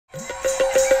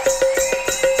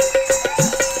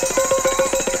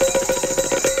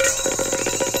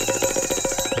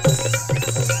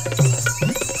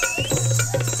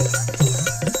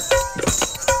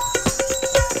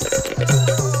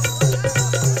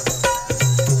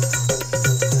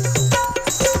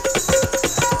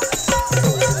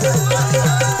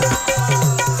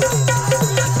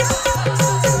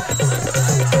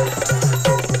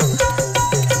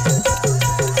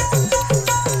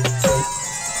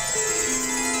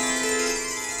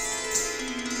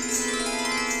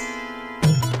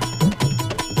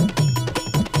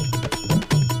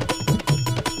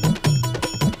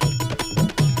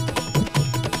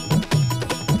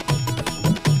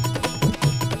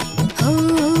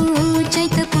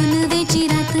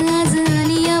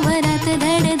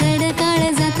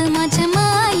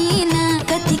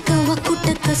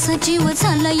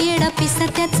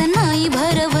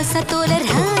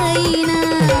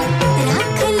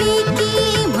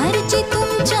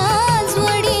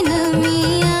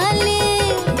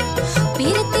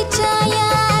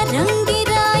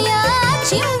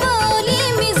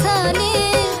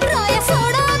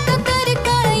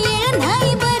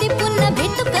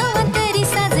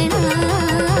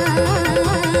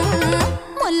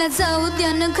जाऊ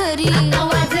द्या ना घरी.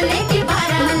 वाजले की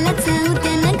बारा, मला जाऊ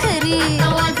द्या ना घरी.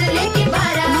 वाजले की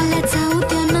बारा, मला जाऊ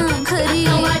द्या ना घरी.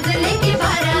 वाजले की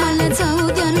बारा, मला जाऊ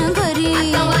द्या ना घरी.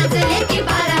 वाजले की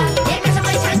बारा, एक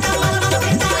समय छंदा मला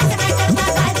भेटा असं काय करता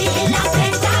गाडीला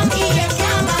भेटा की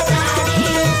येत्या बाजारी.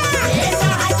 हे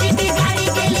सहाची बी गाडी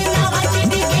गेली, नावाची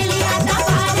बी गेली, आता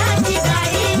बाराची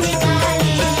गाडी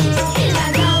निघाली. हिला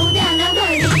जाऊ द्या ना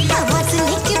घरी.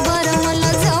 वाजले की बारा,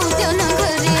 मला जाऊ द्या ना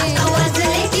घरी.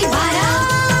 वाजले की बारा.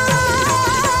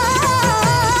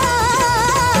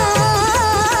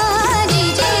 जी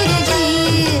जी रे जी.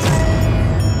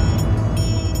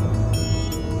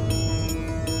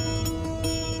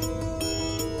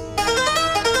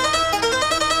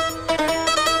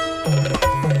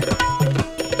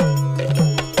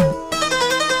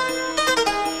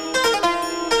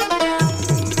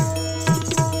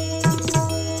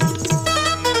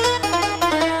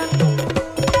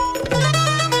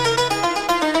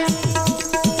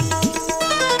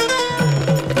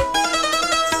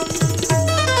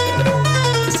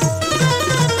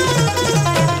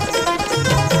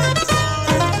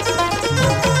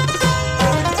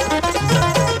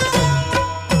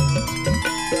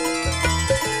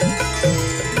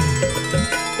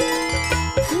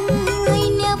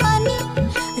 ऐन्यावानी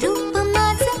रूप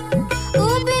माझं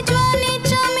उभी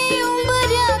ज्वानीच्या मी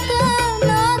उंबऱ्यात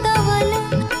नादावलं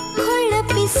खुळं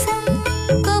पिसा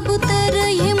कबूतर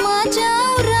हे माझ्या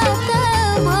उरात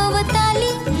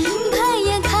भवताली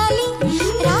भय घाली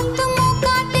रात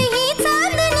मोकाट ही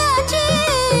चांदण्याची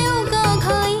उगा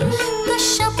घाई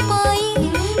कशा पायी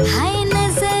हाय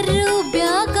नजर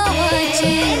उभ्या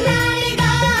गावाची.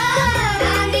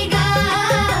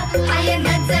 हाय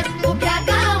नजर उभ्या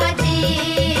गावाची.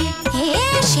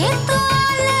 हे शेत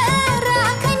आलं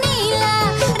राखणीला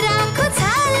राख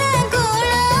झालं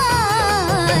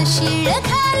गोळा. शिळ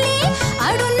खाली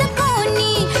अडून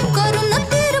कोणी करून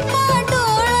तिरपा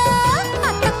डोळा.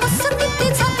 आता कसं किती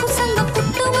झाकू सांगा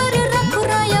कुठवर राखू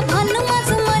राया भान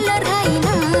माझं मला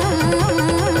राहीना.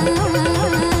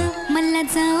 मला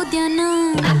जाऊ द्या ना